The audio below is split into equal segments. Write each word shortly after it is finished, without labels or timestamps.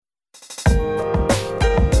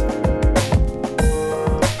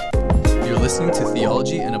listening to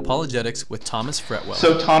Theology and Apologetics with Thomas Fretwell.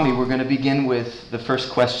 So, Tommy, we're going to begin with the first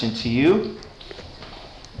question to you.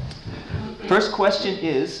 First question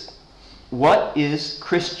is, what is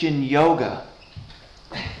Christian yoga?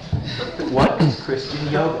 What is Christian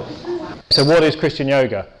yoga? So what is Christian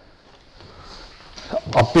yoga?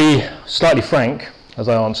 I'll be slightly frank as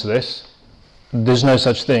I answer this. There's no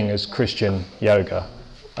such thing as Christian yoga.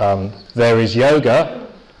 There is yoga,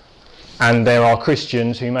 and there are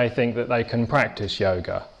Christians who may think that they can practice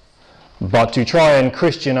yoga. But to try and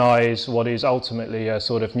Christianize what is ultimately a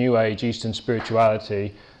sort of New Age Eastern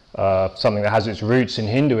spirituality, something that has its roots in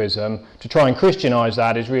Hinduism, to try and Christianize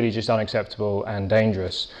that is really just unacceptable and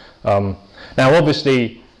dangerous. Now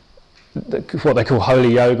obviously, what they call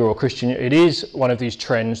holy yoga or Christian, it is one of these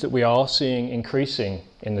trends that we are seeing increasing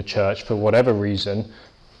in the church for whatever reason,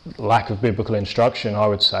 lack of biblical instruction, I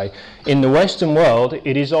would say. In the Western world,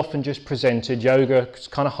 it is often just presented, yoga is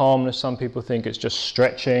kind of harmless. Some people think it's just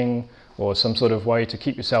stretching or some sort of way to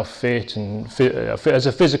keep yourself fit and as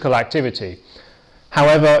a physical activity.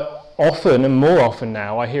 However, often and more often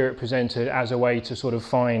now, I hear it presented as a way to sort of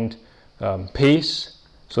find peace,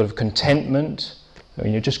 sort of contentment.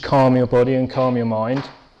 You just calm your body and calm your mind.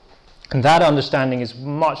 And that understanding is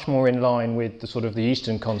much more in line with the sort of the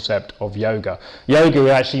Eastern concept of yoga.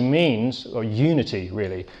 Yoga actually means, or unity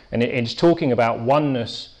really, and it's talking about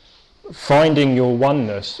oneness, finding your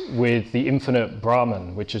oneness with the infinite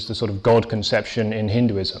Brahman, which is the sort of God conception in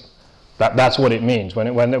Hinduism. That's what it means.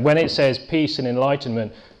 When it says peace and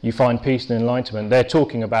enlightenment, you find peace and enlightenment, they're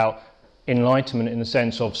talking about enlightenment in the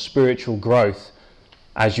sense of spiritual growth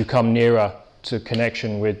as you come nearer to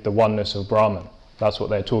connection with the oneness of Brahman. That's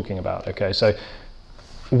what they're talking about. Okay, so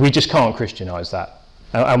we just can't Christianize that.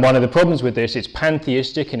 And one of the problems with this, it's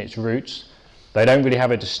pantheistic in its roots. They don't really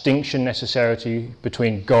have a distinction necessarily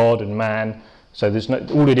between God and man. So there's no,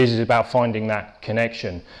 all it is about finding that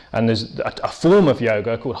connection. And there's a form of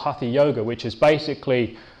yoga called Hatha Yoga, which is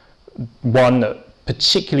basically one that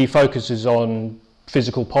particularly focuses on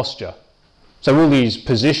physical posture. So all these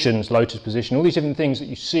positions, lotus position, all these different things that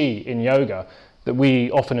you see in yoga that we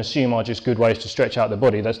often assume are just good ways to stretch out the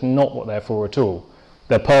body, that's not what they're for at all.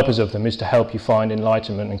 The purpose of them is to help you find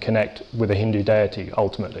enlightenment and connect with a Hindu deity,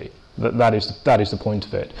 ultimately. That is the point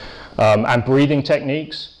of it. And breathing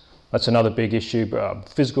techniques, that's another big issue,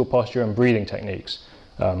 physical posture and breathing techniques.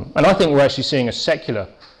 And I think we're actually seeing a secular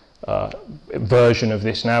version of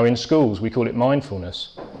this now in schools. We call it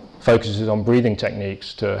mindfulness. Focuses on breathing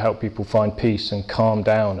techniques to help people find peace and calm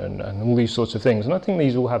down and all these sorts of things. And I think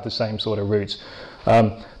these all have the same sort of roots.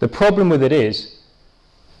 The problem with it is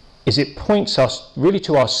it points us really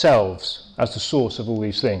to ourselves as the source of all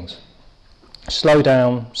these things. Slow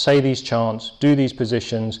down, say these chants, do these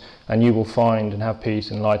positions, and you will find and have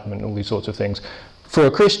peace, enlightenment, and all these sorts of things. For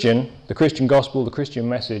a Christian, the Christian gospel, the Christian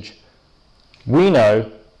message, we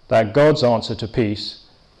know that God's answer to peace,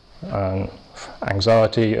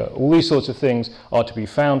 anxiety, all these sorts of things are to be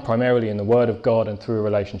found primarily in the Word of God and through a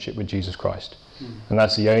relationship with Jesus Christ. And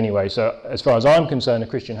that's the only way. So as far as I'm concerned, a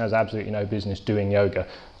Christian has absolutely no business doing yoga.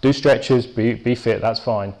 Do stretches, be fit, that's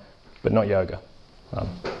fine, but not yoga.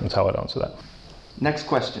 That's how I'd answer that. Next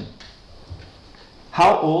question.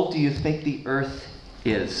 How old do you think the Earth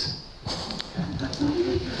is?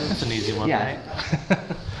 That's an easy one, Yeah. right?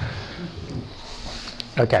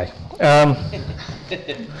 Okay.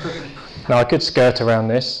 Now I could skirt around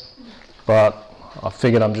this, but I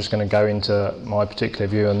figured I'm just going to go into my particular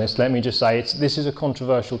view on this. Let me just say, this is a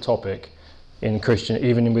controversial topic in Christian,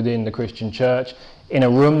 even within the Christian church. In a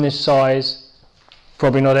room this size,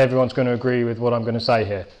 probably not everyone's going to agree with what I'm going to say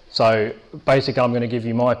here. So basically I'm going to give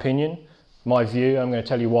you my opinion, my view. I'm going to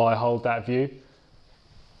tell you why I hold that view,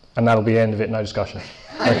 and that'll be the end of it, no discussion.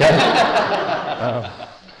 Okay?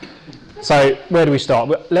 So where do we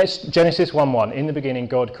start? Genesis 1:1. In the beginning,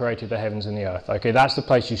 God created the heavens and the earth. Okay, that's the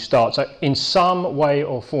place you start. So in some way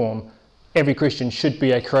or form, every Christian should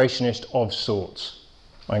be a creationist of sorts.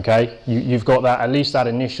 Okay, you've got that, at least that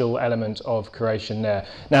initial element of creation there.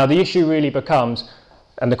 Now the issue really becomes,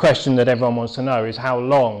 and the question that everyone wants to know is, how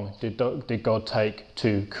long did God take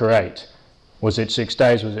to create? Was it 6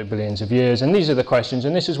 days? Was it billions of years? And these are the questions,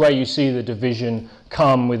 and this is where you see the division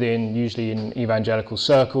come within, usually in evangelical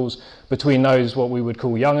circles, between those what we would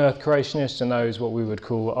call young earth creationists and those what we would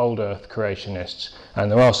call old earth creationists.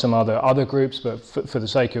 And there are some other groups, but for the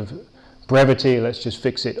sake of brevity, let's just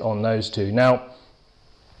fix it on those two. Now,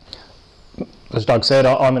 as Doug said,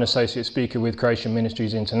 I'm an associate speaker with Creation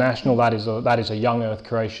Ministries International. That is a young earth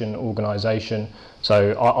creation organisation.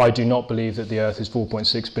 So I do not believe that the earth is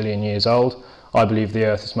 4.6 billion years old. I believe the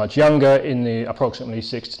earth is much younger, in the approximately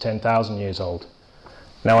 6,000 to 10,000 years old.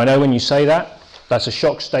 Now, I know when you say that, that's a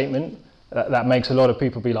shock statement. That makes a lot of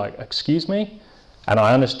people be like, excuse me? And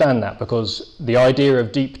I understand that, because the idea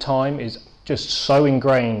of deep time is just so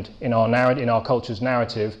ingrained in our narrative, in our culture's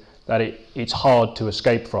narrative, that it's hard to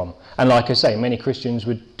escape from. And like I say, many Christians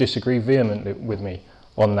would disagree vehemently with me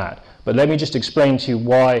on that. But let me just explain to you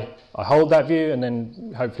why I hold that view, and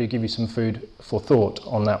then hopefully give you some food for thought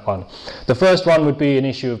on that one. The first one would be an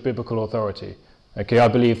issue of biblical authority. Okay, I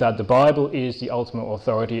believe that the Bible is the ultimate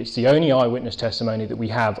authority. It's the only eyewitness testimony that we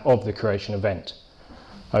have of the creation event.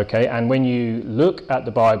 Okay, and when you look at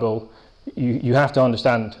the Bible, you have to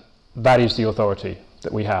understand that is the authority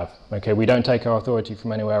that we have. Okay, we don't take our authority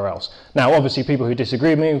from anywhere else. Now, obviously, people who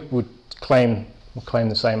disagree with me would claim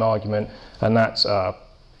the same argument, and that's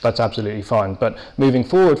absolutely fine. But moving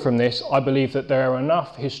forward from this, I believe that there are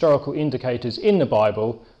enough historical indicators in the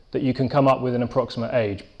Bible that you can come up with an approximate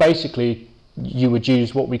age. Basically, you would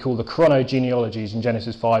use what we call the chronogenealogies in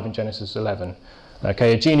Genesis 5 and Genesis 11.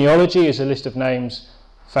 Okay, a genealogy is a list of names,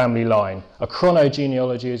 family line. A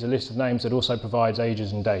chronogenealogy is a list of names that also provides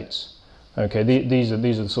ages and dates. Okay, these are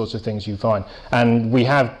the sorts of things you find. And we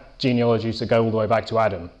have genealogies that go all the way back to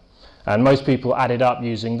Adam. And most people added up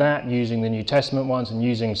using that, using the New Testament ones, and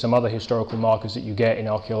using some other historical markers that you get in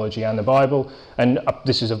archaeology and the Bible. And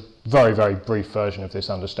this is a very, very brief version of this,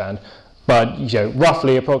 understand. But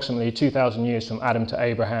roughly, approximately 2,000 years from Adam to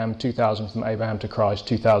Abraham, 2,000 from Abraham to Christ,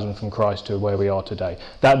 2,000 from Christ to where we are today.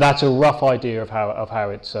 That's a rough idea of how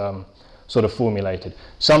it's sort of formulated.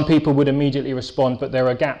 Some people would immediately respond, but there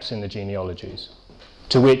are gaps in the genealogies,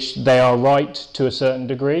 to which they are right to a certain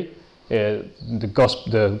degree.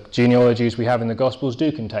 The genealogies we have in the Gospels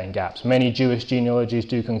do contain gaps. Many Jewish genealogies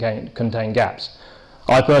do contain gaps.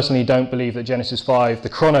 I personally don't believe that Genesis 5, the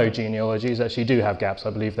chronogenealogies, actually do have gaps. I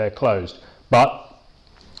believe they're closed. But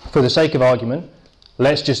for the sake of argument,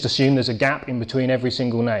 let's just assume there's a gap in between every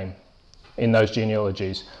single name in those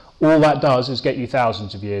genealogies. All that does is get you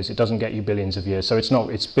thousands of years. It doesn't get you billions of years. So it's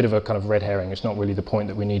a bit of a kind of red herring. It's not really the point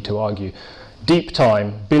that we need to argue. Deep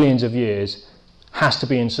time, billions of years, has to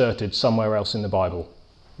be inserted somewhere else in the Bible.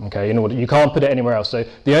 Okay, you can't put it anywhere else. So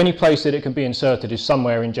the only place that it can be inserted is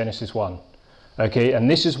somewhere in Genesis 1. Okay, and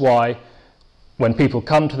this is why when people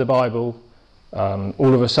come to the Bible,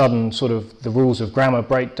 all of a sudden sort of the rules of grammar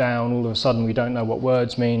break down. All of a sudden we don't know what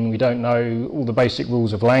words mean. We don't know all the basic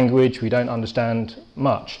rules of language. We don't understand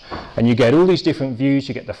much. And you get all these different views.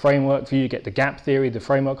 You get the framework view, you get the gap theory, the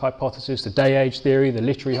framework hypothesis, the day-age theory, the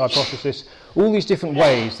literary hypothesis, all these different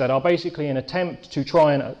ways that are basically an attempt to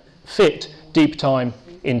try and fit deep time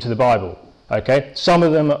into the Bible. Okay, some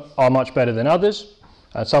of them are much better than others.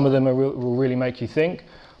 Some of them will really make you think,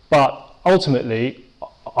 but ultimately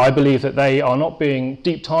I believe that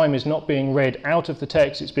deep time is not being read out of the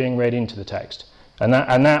text, it's being read into the text. And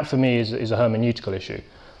that for me is a hermeneutical issue.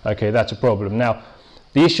 Okay, that's a problem. Now,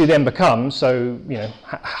 the issue then becomes,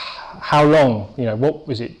 how long, what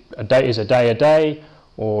is it, a day,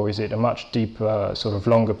 or is it a much deeper, sort of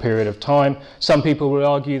longer period of time? Some people will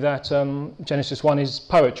argue that Genesis 1 is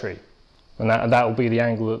poetry. And that will be the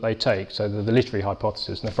angle that they take. So the literary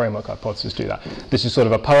hypothesis and the framework hypothesis do that. This is sort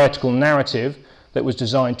of a poetical narrative that was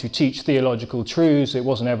designed to teach theological truths. It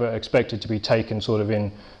wasn't ever expected to be taken sort of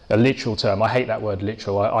in a literal term. I hate that word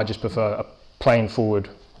literal. I just prefer a plain forward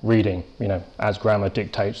reading, as grammar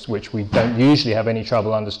dictates, which we don't usually have any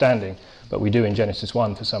trouble understanding, but we do in Genesis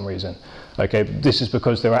 1 for some reason. Okay, this is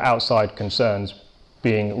because there are outside concerns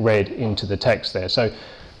being read into the text there. So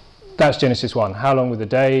that's Genesis 1. How long were the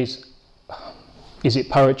days? Is it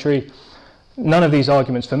poetry? None of these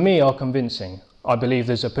arguments for me are convincing. I believe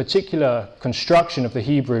there's a particular construction of the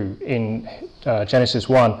Hebrew in Genesis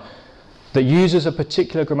 1 that uses a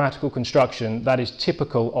particular grammatical construction that is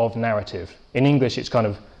typical of narrative. In English it's kind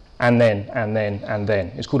of and then, and then, and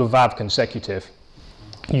then. It's called a vav consecutive.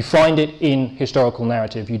 You find it in historical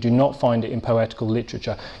narrative. You do not find it in poetical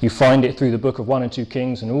literature. You find it through the book of 1 and 2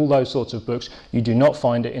 Kings and all those sorts of books. You do not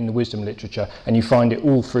find it in the wisdom literature, and you find it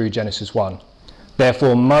all through Genesis 1.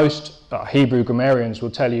 Therefore, most Hebrew grammarians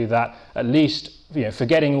will tell you that at least,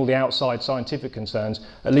 forgetting all the outside scientific concerns,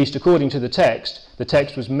 at least according to the text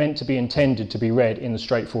was meant to be intended to be read in the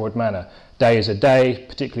straightforward manner. Day is a day,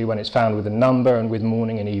 particularly when it's found with a number and with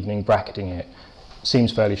morning and evening bracketing it.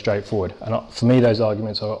 Seems fairly straightforward. And for me, those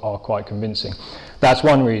arguments are quite convincing. That's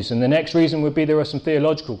one reason. The next reason would be there are some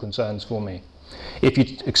theological concerns for me. If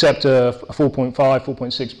you accept a 4.5,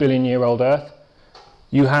 4.6 billion year old Earth,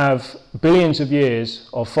 you have billions of years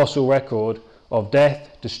of fossil record of death,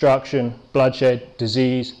 destruction, bloodshed,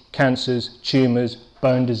 disease, cancers, tumours,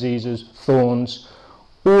 bone diseases, thorns,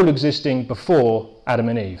 all existing before Adam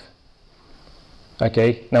and Eve.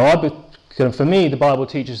 Okay, now For me, the Bible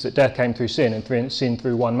teaches that death came through sin, and sin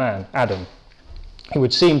through one man, Adam. It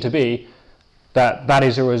would seem to be that that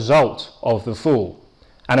is a result of the fall.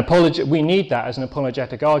 And we need that as an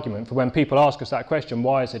apologetic argument for when people ask us that question,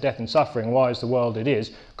 why is there death and suffering, why is the world it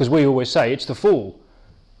is? Because we always say it's the fall.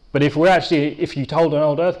 But if you hold an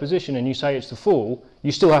old earth position and you say it's the fall,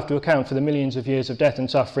 you still have to account for the millions of years of death and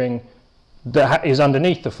suffering that is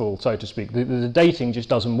underneath the fall, so to speak. The dating just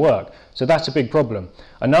doesn't work. So that's a big problem.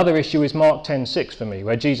 Another issue is Mark 10:6 for me,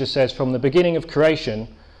 where Jesus says, from the beginning of creation,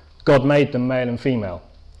 God made them male and female.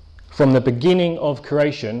 From the beginning of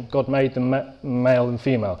creation, God made them male and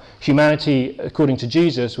female. Humanity, according to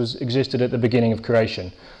Jesus, existed at the beginning of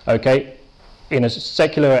creation. Okay? In a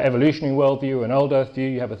secular evolutionary worldview, an old Earth view,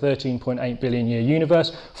 you have a 13.8 billion year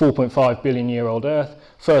universe, 4.5 billion year old Earth,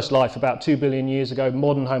 first life about 2 billion years ago,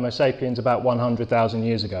 modern Homo sapiens about 100,000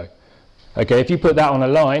 years ago. Okay, if you put that on a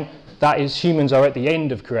line, that is, humans are at the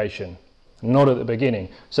end of creation, not at the beginning.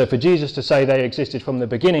 So for Jesus to say they existed from the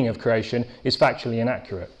beginning of creation is factually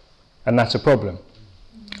inaccurate, and that's a problem.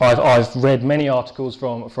 I've read many articles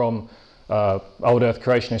from old earth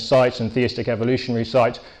creationist sites and theistic evolutionary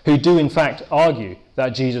sites who do in fact argue that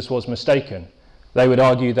Jesus was mistaken. They would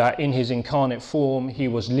argue that in his incarnate form he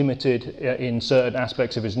was limited in certain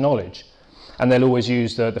aspects of his knowledge, and they'll always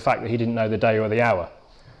use the fact that he didn't know the day or the hour.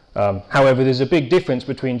 However, there's a big difference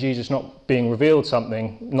between Jesus not being revealed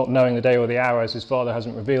something, not knowing the day or the hour as his Father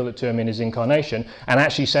hasn't revealed it to him in his incarnation, and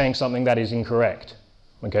actually saying something that is incorrect.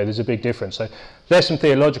 Okay, there's a big difference. So there's some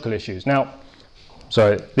theological issues. Now,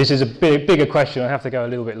 sorry, this is a bigger question. I have to go a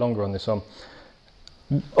little bit longer on this one.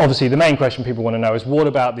 Obviously, the main question people want to know is, what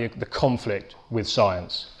about the conflict with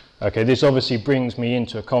science? Okay, this obviously brings me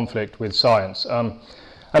into a conflict with science.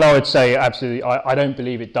 And I would say, absolutely, I don't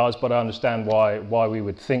believe it does, but I understand why we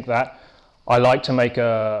would think that. I like to make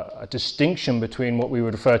a distinction between what we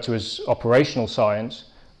would refer to as operational science,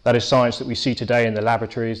 that is science that we see today in the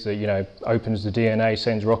laboratories that, opens the DNA,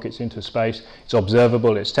 sends rockets into space, it's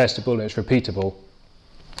observable, it's testable, and it's repeatable,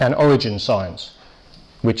 and origin science,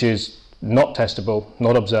 which is not testable,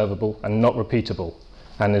 not observable, and not repeatable.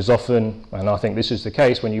 And there's often, and I think this is the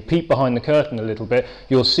case, when you peek behind the curtain a little bit,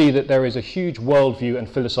 you'll see that there is a huge worldview and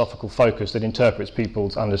philosophical focus that interprets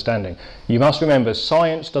people's understanding. You must remember,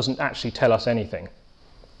 science doesn't actually tell us anything.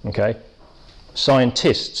 Okay?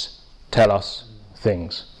 Scientists tell us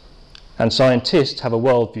things. And scientists have a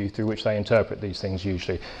worldview through which they interpret these things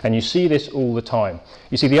usually. And you see this all the time.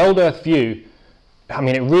 You see, the old Earth view,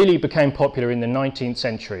 it really became popular in the 19th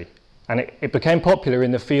century. And it became popular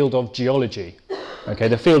in the field of geology. Okay,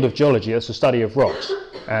 the field of geology, that's the study of rocks,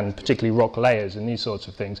 and particularly rock layers and these sorts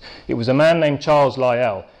of things. It was a man named Charles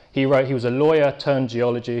Lyell. He was a lawyer turned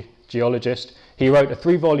geologist. He wrote a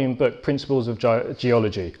 3-volume book, Principles of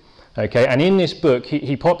Geology. Okay, and in this book,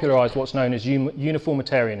 he popularized what's known as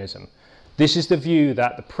uniformitarianism. This is the view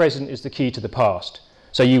that the present is the key to the past.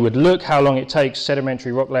 So you would look how long it takes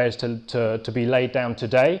sedimentary rock layers to be laid down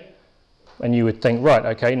today, and you would think, right,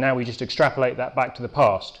 okay, now we just extrapolate that back to the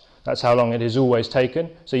past. That's how long it has always taken.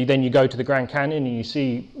 So then you go to the Grand Canyon and you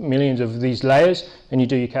see millions of these layers, and you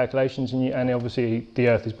do your calculations, and obviously the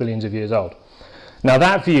Earth is billions of years old. Now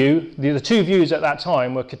that view, the two views at that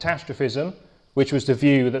time were catastrophism, which was the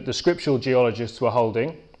view that the scriptural geologists were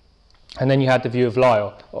holding, and then you had the view of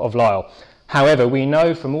Lyell. However, we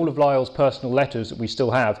know from all of Lyell's personal letters that we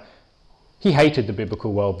still have, he hated the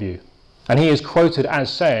biblical worldview. And he is quoted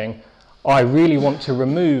as saying, I really want to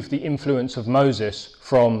remove the influence of Moses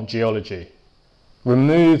from geology.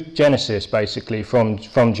 Remove Genesis, basically, from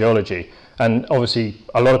geology. And obviously,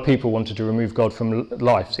 a lot of people wanted to remove God from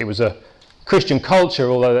life. It was a Christian culture,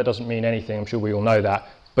 although that doesn't mean anything. I'm sure we all know that.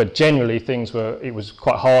 But generally, it was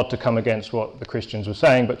quite hard to come against what the Christians were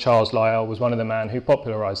saying, but Charles Lyell was one of the men who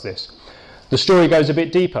popularised this. The story goes a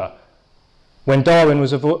bit deeper. When Darwin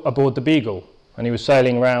was aboard the Beagle, and he was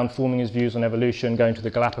sailing around, forming his views on evolution, going to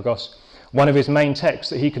the Galapagos, one of his main texts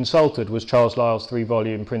that he consulted was Charles Lyell's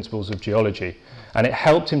 3-volume Principles of Geology, and it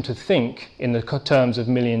helped him to think in the terms of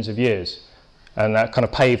millions of years, and that kind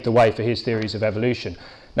of paved the way for his theories of evolution.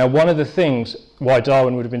 Now, one of the things why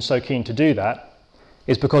Darwin would have been so keen to do that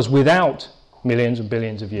is because without millions and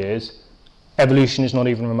billions of years, evolution is not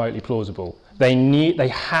even remotely plausible. They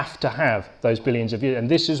have to have those billions of years, and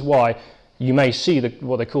this is why you may see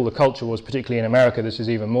what they call the culture wars, particularly in America. This is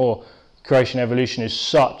even more. Creation evolution is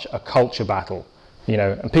such a culture battle,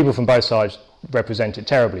 and people from both sides represent it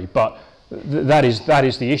terribly, but that is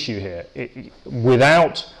the issue here.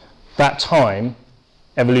 Without that time,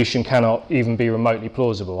 evolution cannot even be remotely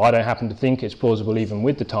plausible. I don't happen to think it's plausible even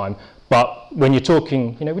with the time, but when you're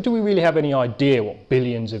talking, do we really have any idea what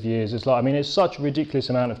billions of years is like? It's such a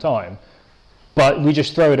ridiculous amount of time But we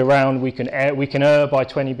just throw it around. We can err by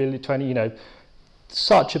 20 billion,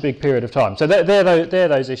 such a big period of time. So they're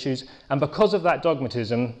those issues. And because of that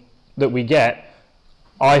dogmatism that we get,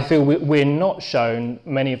 I feel we're not shown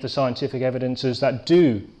many of the scientific evidences that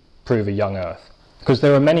do prove a young Earth, because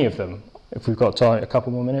there are many of them. If we've got time, a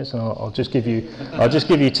couple more minutes, and I'll just give you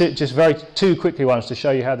two quickly ones to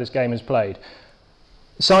show you how this game is played.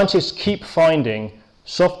 Scientists keep finding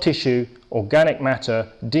soft tissue, organic matter,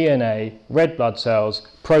 DNA, red blood cells,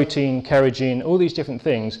 protein, kerogen, all these different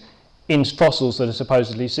things in fossils that are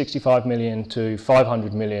supposedly 65 million to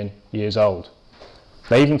 500 million years old.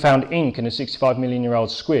 They even found ink in a 65 million year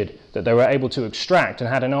old squid that they were able to extract and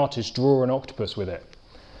had an artist draw an octopus with it.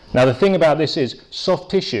 Now the thing about this is soft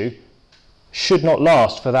tissue should not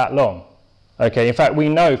last for that long. Okay, in fact we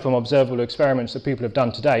know from observable experiments that people have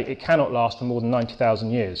done today it cannot last for more than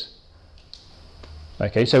 90,000 years.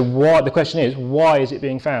 Okay, so the question is, why is it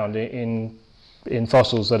being found in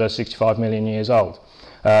fossils that are 65 million years old?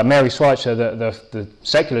 Mary Schweitzer, the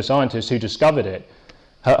secular scientist who discovered it,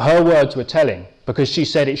 her words were telling, because she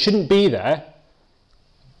said it shouldn't be there,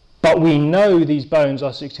 but we know these bones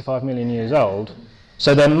are 65 million years old,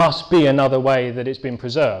 so there must be another way that it's been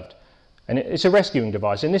preserved. And it's a rescuing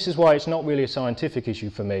device, and this is why it's not really a scientific issue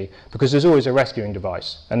for me, because there's always a rescuing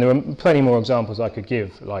device, and there are plenty more examples I could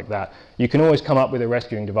give like that. You can always come up with a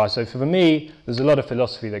rescuing device. So for me, there's a lot of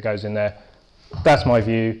philosophy that goes in there. That's my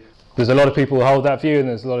view. There's a lot of people who hold that view, and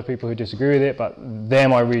there's a lot of people who disagree with it, but they're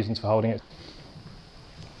my reasons for holding it.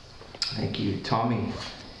 Thank you. Tommy,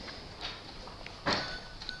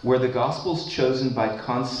 were the Gospels chosen by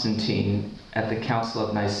Constantine at the Council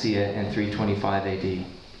of Nicaea in 325 AD?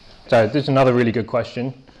 So this is another really good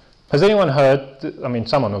question. Has anyone heard,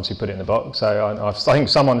 someone obviously put it in the box, so I think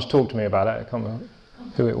someone's talked to me about it. I can't remember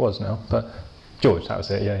who it was now, but George, that was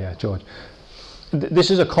it, yeah, George. This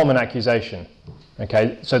is a common accusation,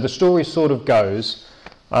 okay? So the story sort of goes,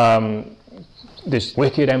 this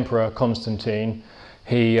wicked emperor Constantine,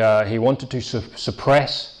 he wanted to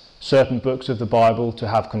suppress certain books of the Bible to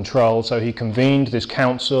have control, so he convened this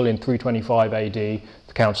council in 325 AD, the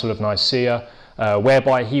Council of Nicaea,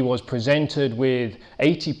 whereby he was presented with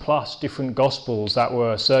 80 plus different Gospels that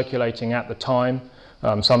were circulating at the time.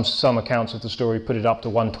 Some accounts of the story put it up to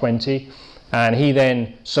 120. And he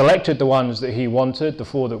then selected the ones that he wanted, the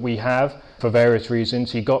four that we have, for various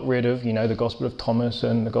reasons. He got rid of, the Gospel of Thomas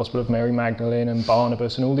and the Gospel of Mary Magdalene and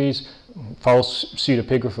Barnabas and all these false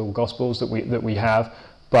pseudepigraphal Gospels that we have.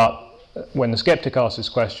 But when the skeptic asks this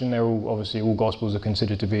question, they're all Gospels are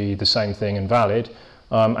considered to be the same thing and valid.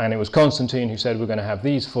 And it was Constantine who said we're going to have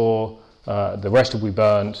these four, the rest will be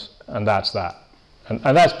burnt, and that's that.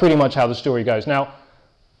 And that's pretty much how the story goes. Now,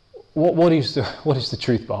 what is the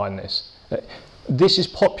truth behind this? This is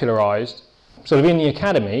popularised, sort of in the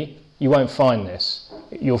academy, you won't find this.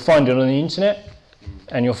 You'll find it on the internet,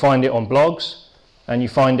 and you'll find it on blogs, and you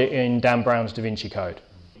find it in Dan Brown's Da Vinci Code.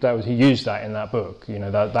 He used that in that book.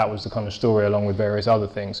 That was the kind of story, along with various other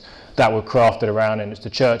things that were crafted around, and it's the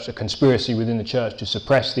church, a conspiracy within the church to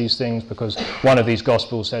suppress these things because one of these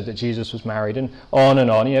gospels said that Jesus was married, and on and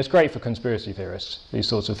on. It's great for conspiracy theorists, these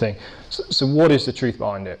sorts of things. So what is the truth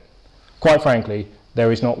behind it? Quite frankly,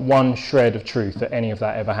 there is not one shred of truth that any of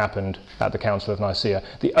that ever happened at the Council of Nicaea.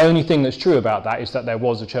 The only thing that's true about that is that there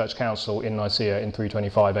was a church council in Nicaea in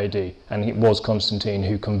 325 AD, and it was Constantine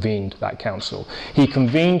who convened that council. He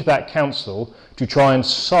convened that council to try and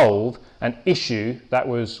solve an issue that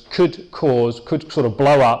could sort of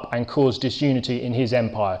blow up and cause disunity in his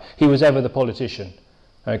empire. He was ever the politician.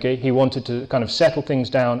 Okay? He wanted to kind of settle things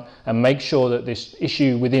down and make sure that this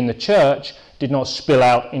issue within the church did not spill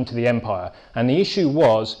out into the empire. And the issue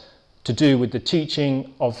was to do with the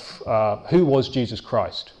teaching of who was Jesus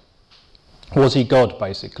Christ. Was he God,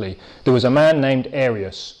 basically? There was a man named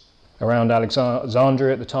Arius around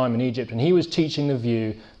Alexandria at the time in Egypt, and he was teaching the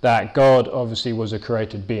view that God obviously was a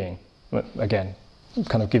created being. Again,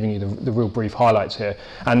 kind of giving you the real brief highlights here.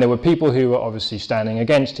 And there were people who were obviously standing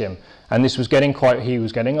against him. And this was he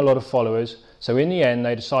was getting a lot of followers. So in the end,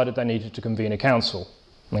 they decided they needed to convene a council.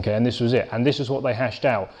 Okay, and this was it. And this is what they hashed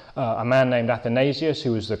out. A man named Athanasius,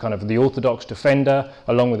 who was the Orthodox defender,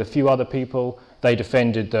 along with a few other people. They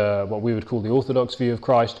defended what we would call the Orthodox view of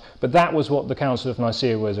Christ. But that was what the Council of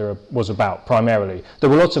Nicaea was about, primarily. There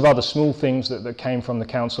were lots of other small things that came from the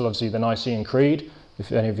council. Obviously, the Nicene Creed.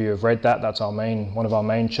 If any of you have read that, that's one of our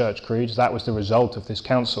main church creeds. That was the result of this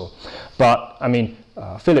council. But,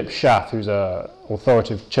 Philip Schaff, who's an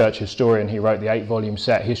authoritative church historian, he wrote the 8-volume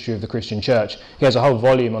set History of the Christian Church. He has a whole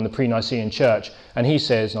volume on the pre-Nicene church, and he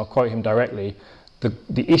says, and I'll quote him directly,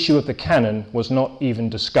 the issue of the canon was not even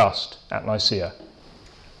discussed at Nicaea.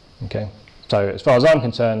 Okay, So as far as I'm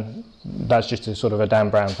concerned, that's just a sort of a Dan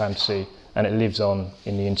Brown fantasy, and it lives on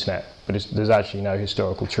in the internet, but there's actually no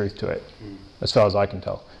historical truth to it, as far as I can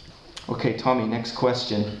tell. Okay, Tommy, next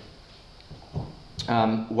question.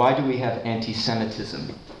 Why do we have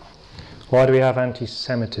anti-Semitism? Why do we have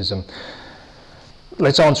anti-Semitism?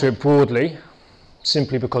 Let's answer it broadly,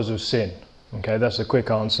 simply because of sin. Okay, that's a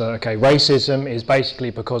quick answer. Okay, racism is basically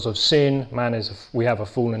because of sin. We have a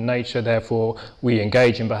fallen nature, therefore we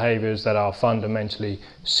engage in behaviours that are fundamentally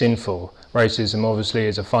sinful. Racism obviously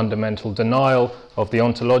is a fundamental denial of the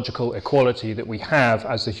ontological equality that we have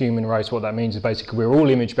as the human race. What that means is basically we're all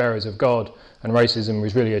image bearers of God, and racism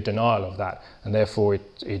is really a denial of that, and therefore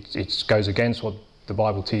it goes against what the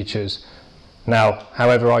Bible teaches. Now,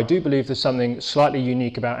 however, I do believe there's something slightly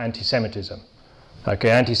unique about anti-Semitism.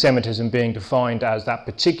 Okay, anti-Semitism being defined as that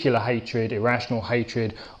particular hatred, irrational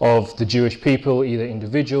hatred of the Jewish people, either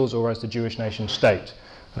individuals or as the Jewish nation state.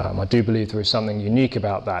 I do believe there is something unique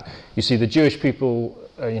about that. You see, the Jewish people,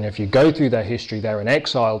 if you go through their history, they're an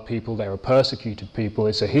exiled people, they're a persecuted people.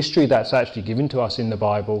 It's a history that's actually given to us in the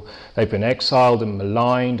Bible. They've been exiled and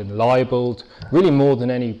maligned and libelled, really more than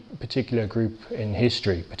any particular group in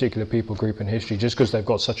history, particular people group in history, just because they've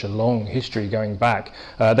got such a long history going back.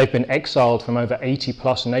 They've been exiled from over 80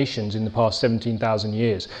 plus nations in the past 17,000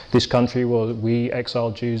 years. This country, we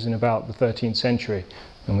exiled Jews in about the 13th century,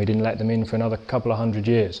 and we didn't let them in for another couple of hundred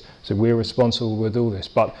years. So we're responsible with all this.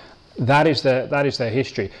 But that is their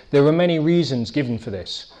history. There are many reasons given for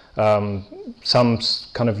this. Some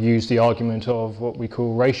kind of use the argument of what we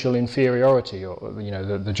call racial inferiority, or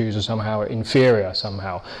the Jews are somehow inferior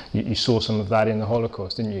somehow. You saw some of that in the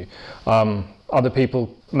Holocaust, didn't you? Other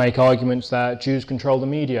people make arguments that Jews control the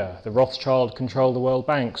media, the Rothschild control the World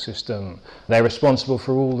Bank system, they're responsible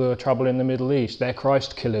for all the trouble in the Middle East, they're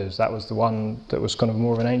Christ killers. That was the one that was kind of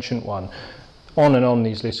more of an ancient one. On and on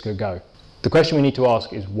these lists could go. The question we need to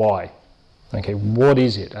ask is why? Okay, what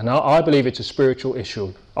is it? And I believe it's a spiritual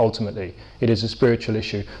issue, ultimately. It is a spiritual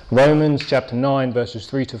issue. Romans chapter 9, verses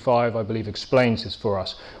 3 to 5, I believe, explains this for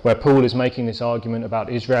us, where Paul is making this argument about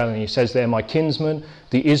Israel, and he says there, my kinsmen,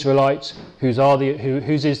 the Israelites, whose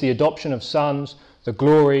is the adoption of sons, the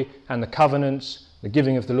glory and the covenants, the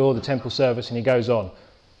giving of the law, the temple service, and he goes on.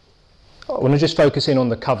 I want to just focus in on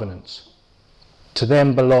the covenants. To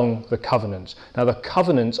them belong the covenants. Now, the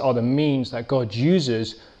covenants are the means that God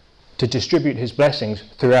uses to distribute his blessings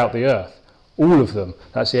throughout the earth. All of them.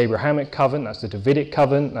 That's the Abrahamic covenant, that's the Davidic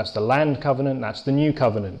covenant, that's the land covenant, that's the new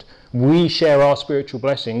covenant. We share our spiritual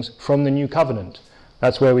blessings from the new covenant.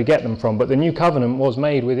 That's where we get them from. But the new covenant was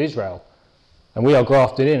made with Israel. And we are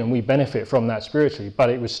grafted in and we benefit from that spiritually. But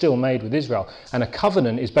it was still made with Israel. And a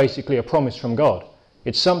covenant is basically a promise from God.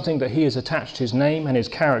 It's something that he has attached his name and his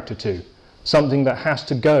character to. Something that has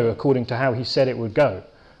to go according to how he said it would go.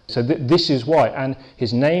 So this is why, and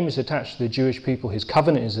his name is attached to the Jewish people, his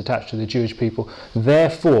covenant is attached to the Jewish people,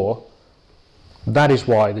 therefore that is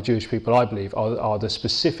why the Jewish people, I believe, are the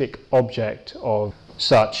specific object of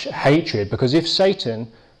such hatred, because if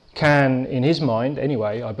Satan can, in his mind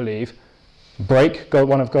anyway, I believe, break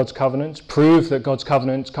one of God's covenants, prove that God's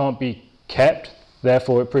covenants can't be kept,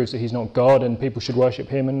 therefore it proves that he's not God and people should worship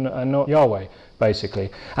him and not Yahweh, basically.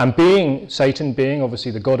 And Satan being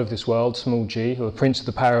obviously the god of this world, small g, or the prince of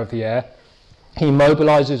the power of the air, he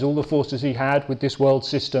mobilizes all the forces he had with this world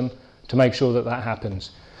system to make sure that that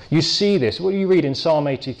happens. You see this, what do you read in Psalm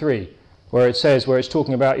 83, where it's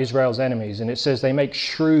talking about Israel's enemies, and it says they make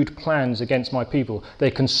shrewd plans against my people,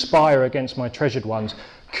 they conspire against my treasured ones,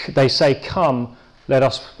 they say, come, let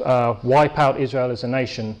us wipe out Israel as a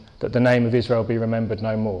nation, that the name of Israel be remembered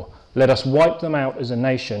no more. Let us wipe them out as a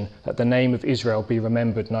nation, that the name of Israel be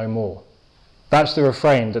remembered no more. That's the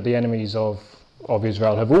refrain that the enemies of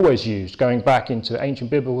Israel have always used, going back into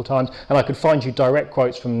ancient biblical times, and I could find you direct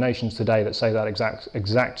quotes from nations today that say that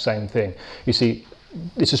exact same thing. You see,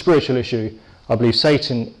 it's a spiritual issue. I believe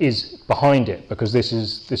Satan is behind it, because this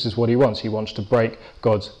is what he wants. He wants to break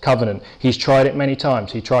God's covenant. He's tried it many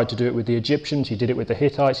times. He tried to do it with the Egyptians, he did it with the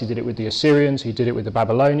Hittites, he did it with the Assyrians, he did it with the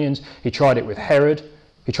Babylonians, he tried it with Herod,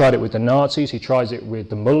 he tried it with the Nazis, he tries it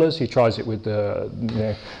with the mullahs, he tries it with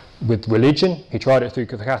with religion, he tried it through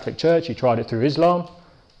the Catholic Church, he tried it through Islam,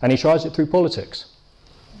 and he tries it through politics.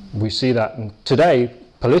 We see that today.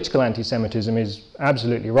 Political anti-Semitism is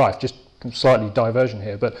absolutely rife. Just slightly diversion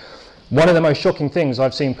here, but one of the most shocking things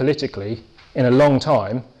I've seen politically in a long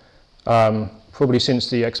time, probably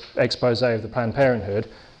since the expose of the Planned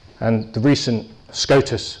Parenthood and the recent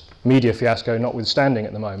SCOTUS media fiasco notwithstanding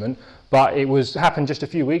at the moment, but it happened just a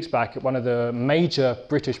few weeks back at one of the major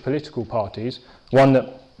British political parties, one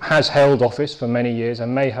that has held office for many years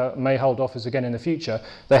and may hold office again in the future,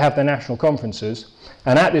 they have their national conferences.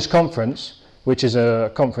 And at this conference, which is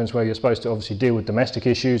a conference where you're supposed to obviously deal with domestic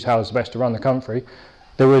issues, how it's best to run the country,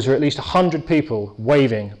 there was at least 100 people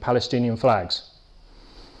waving Palestinian flags.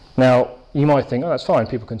 Now, you might think, oh, that's fine,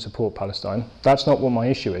 people can support Palestine. That's not what my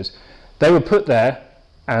issue is. They were put there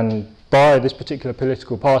and by this particular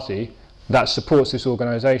political party that supports this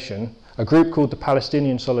organisation, a group called the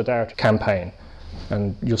Palestinian Solidarity Campaign.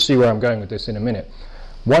 And you'll see where I'm going with this in a minute.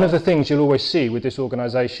 One of the things you'll always see with this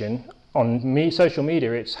organisation, on social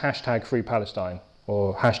media, it's hashtag Free Palestine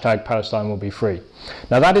or hashtag Palestine will be free.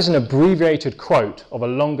 Now that is an abbreviated quote of a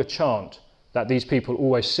longer chant that these people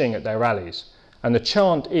always sing at their rallies. And the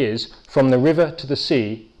chant is, from the river to the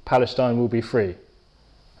sea, Palestine will be free.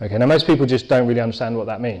 Okay, now most people just don't really understand what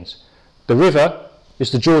that means. The river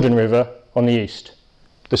is the Jordan River on the east.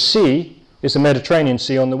 The sea is the Mediterranean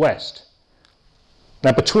Sea on the west.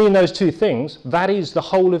 Now between those two things, that is the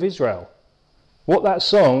whole of Israel. What that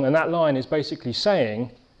song and that line is basically saying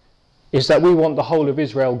is that we want the whole of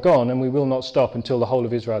Israel gone and we will not stop until the whole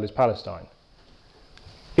of Israel is Palestine.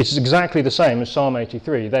 It's exactly the same as Psalm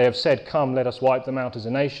 83. They have said, come, let us wipe them out as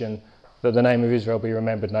a nation, that the name of Israel be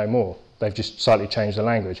remembered no more. They've just slightly changed the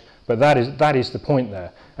language. But that is the point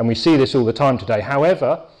there. And we see this all the time today.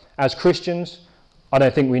 However, as Christians, I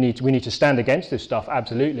don't think we need to stand against this stuff,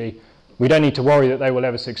 absolutely. We don't need to worry that they will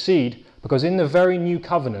ever succeed, because in the very new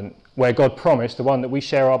covenant where God promised, the one that we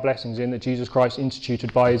share our blessings in, that Jesus Christ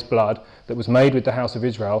instituted by his blood, that was made with the house of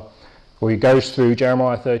Israel, where he goes through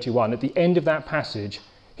Jeremiah 31, at the end of that passage,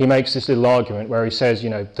 he makes this little argument where he says,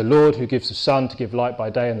 the Lord who gives the sun to give light by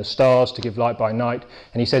day and the stars to give light by night.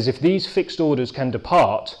 And he says, if these fixed orders can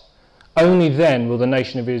depart, only then will the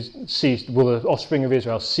offspring of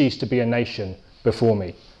Israel cease to be a nation before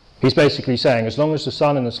me. He's basically saying, as long as the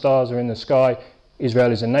sun and the stars are in the sky,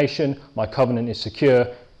 Israel is a nation, my covenant is secure,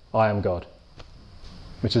 I am God.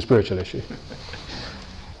 It's a spiritual issue.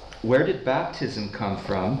 Where did baptism come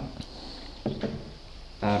from?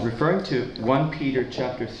 Referring to 1 Peter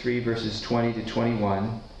chapter 3 verses 20 to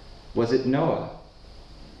 21, was it Noah?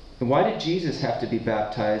 And why did Jesus have to be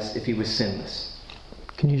baptized if he was sinless?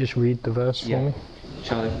 Can you just read the verse for me?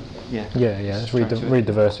 Shall I? Yeah. Yeah. Let's read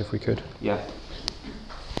the verse if we could. Yeah.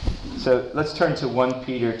 So let's turn to 1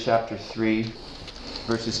 Peter chapter 3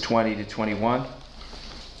 verses 20 to 21.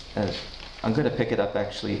 I'm going to pick it up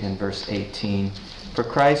actually in verse 18. For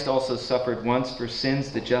Christ also suffered once for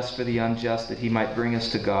sins, the just for the unjust, that he might bring us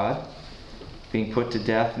to God, being put to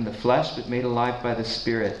death in the flesh, but made alive by the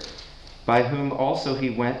Spirit, by whom also he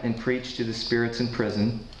went and preached to the spirits in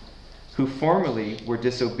prison, who formerly were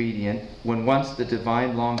disobedient, when once the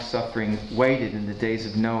divine long-suffering waited in the days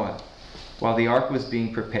of Noah, while the ark was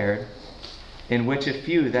being prepared, in which a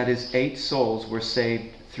few, that is 8 souls, were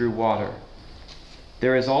saved through water.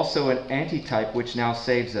 There is also an antitype which now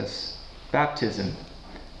saves us, baptism,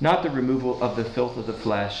 not the removal of the filth of the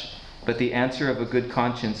flesh, but the answer of a good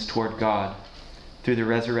conscience toward God through the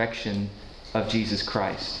resurrection of Jesus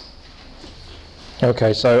Christ.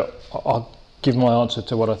 Okay, so I'll give my answer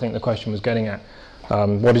to what I think the question was getting at.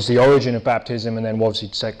 What is the origin of baptism? And then obviously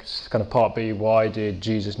kind of part B, why did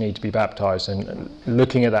Jesus need to be baptized? And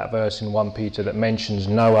looking at that verse in 1 Peter that mentions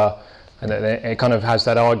Noah, and it kind of has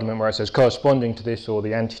that argument where it says corresponding to this, or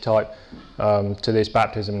the antitype to this,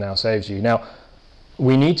 baptism now saves you. Now,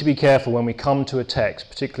 we need to be careful when we come to a text,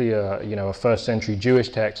 particularly a first century Jewish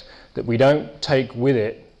text, that we don't take with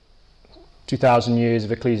it 2,000 years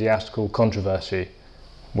of ecclesiastical controversy,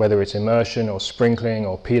 whether it's immersion or sprinkling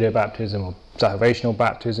or pedo baptism or salvational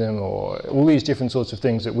baptism or all these different sorts of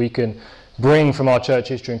things that we can bring from our church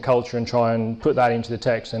history and culture and try and put that into the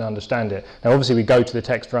text and understand it. Now obviously we go to the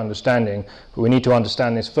text for understanding, but we need to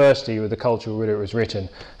understand this firstly with the culture where it was written.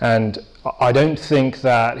 And I don't think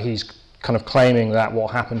that he's kind of claiming that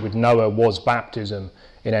what happened with Noah was baptism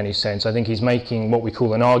in any sense. I think he's making what we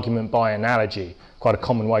call an argument by analogy, quite a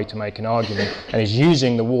common way to make an argument, and he's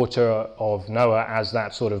using the water of Noah as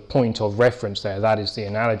that sort of point of reference there. That is the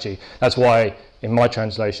analogy. That's why in my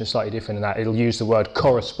translation it's slightly different in that it'll use the word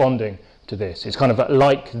corresponding to this. It's kind of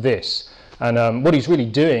like this. And what he's really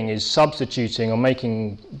doing is substituting or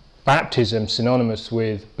making baptism synonymous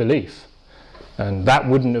with belief. And that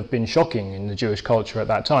wouldn't have been shocking in the Jewish culture at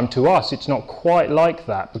that time. To us, it's not quite like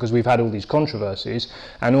that because we've had all these controversies,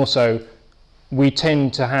 and also we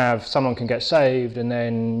tend to have someone can get saved and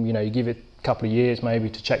then you give it a couple of years maybe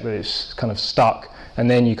to check that it's kind of stuck, and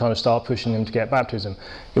then you kind of start pushing them to get baptism.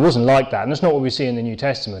 It wasn't like that, and that's not what we see in the New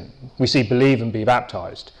Testament. We see believe and be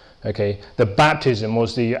baptized. Okay, the baptism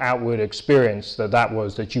was the outward experience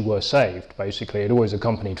that you were saved, basically. It always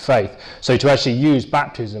accompanied faith. So to actually use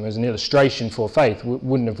baptism as an illustration for faith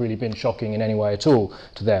wouldn't have really been shocking in any way at all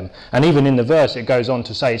to them. And even in the verse it goes on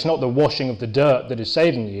to say it's not the washing of the dirt that is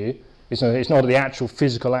saving you, it's not the actual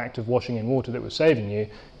physical act of washing in water that was saving you,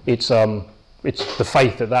 it's the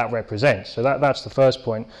faith that represents. So that's the first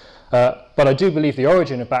point. But I do believe the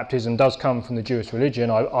origin of baptism does come from the Jewish religion.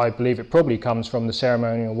 I believe it probably comes from the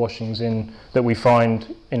ceremonial washings that we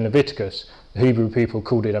find in Leviticus. The Hebrew people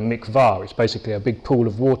called it a mikvah. It's basically a big pool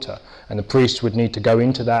of water, and the priests would need to go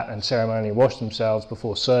into that and ceremonially wash themselves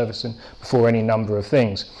before service and before any number of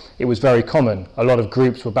things. It was very common. A lot of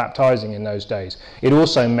groups were baptizing in those days. It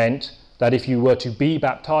also meant that if you were to be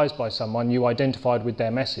baptized by someone, you identified with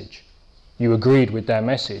their message. You agreed with their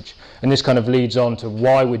message. And this kind of leads on to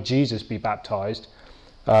why would Jesus be baptized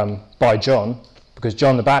by John? Because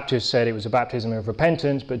John the Baptist said it was a baptism of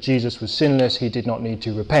repentance, but Jesus was sinless, he did not need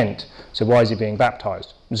to repent. So why is he being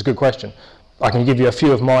baptized? It's a good question. I can give you a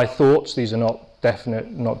few of my thoughts. These are not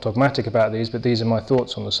definite, not dogmatic about these, but these are my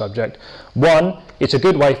thoughts on the subject. One, it's a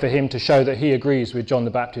good way for him to show that he agrees with John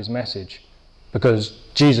the Baptist's message, because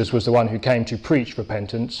Jesus was the one who came to preach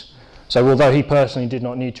repentance. So although he personally did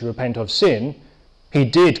not need to repent of sin, he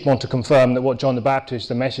did want to confirm that what John the Baptist,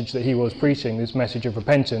 the message that he was preaching, this message of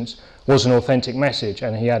repentance, was an authentic message,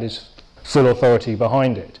 and he had his full authority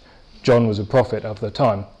behind it. John was a prophet of the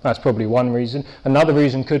time. That's probably one reason. Another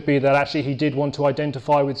reason could be that actually he did want to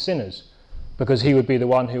identify with sinners, because he would be the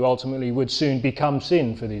one who ultimately would soon become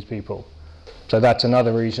sin for these people. So that's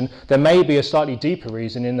another reason. There may be a slightly deeper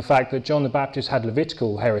reason in the fact that John the Baptist had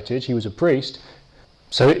Levitical heritage. He was a priest.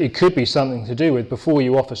 So it could be something to do with before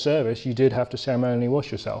you offer service, you did have to ceremonially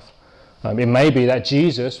wash yourself. It may be that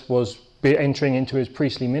Jesus was entering into his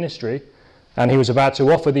priestly ministry and he was about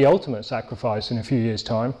to offer the ultimate sacrifice in a few years'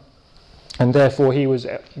 time, and therefore he was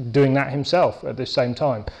doing that himself at the same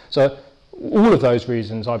time. So all of those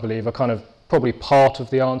reasons, I believe, are kind of probably part of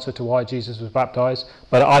the answer to why Jesus was baptized,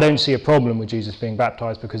 but I don't see a problem with Jesus being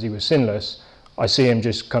baptized because he was sinless. I see him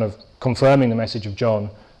just kind of confirming the message of John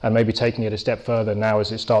and maybe taking it a step further now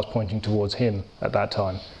as it starts pointing towards him at that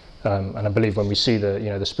time. And I believe when we see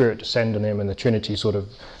the Spirit descend on him and the Trinity sort of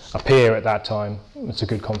appear at that time, it's a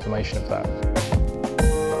good confirmation of that.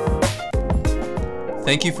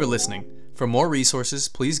 Thank you for listening. For more resources,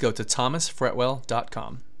 please go to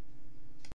thomasfretwell.com.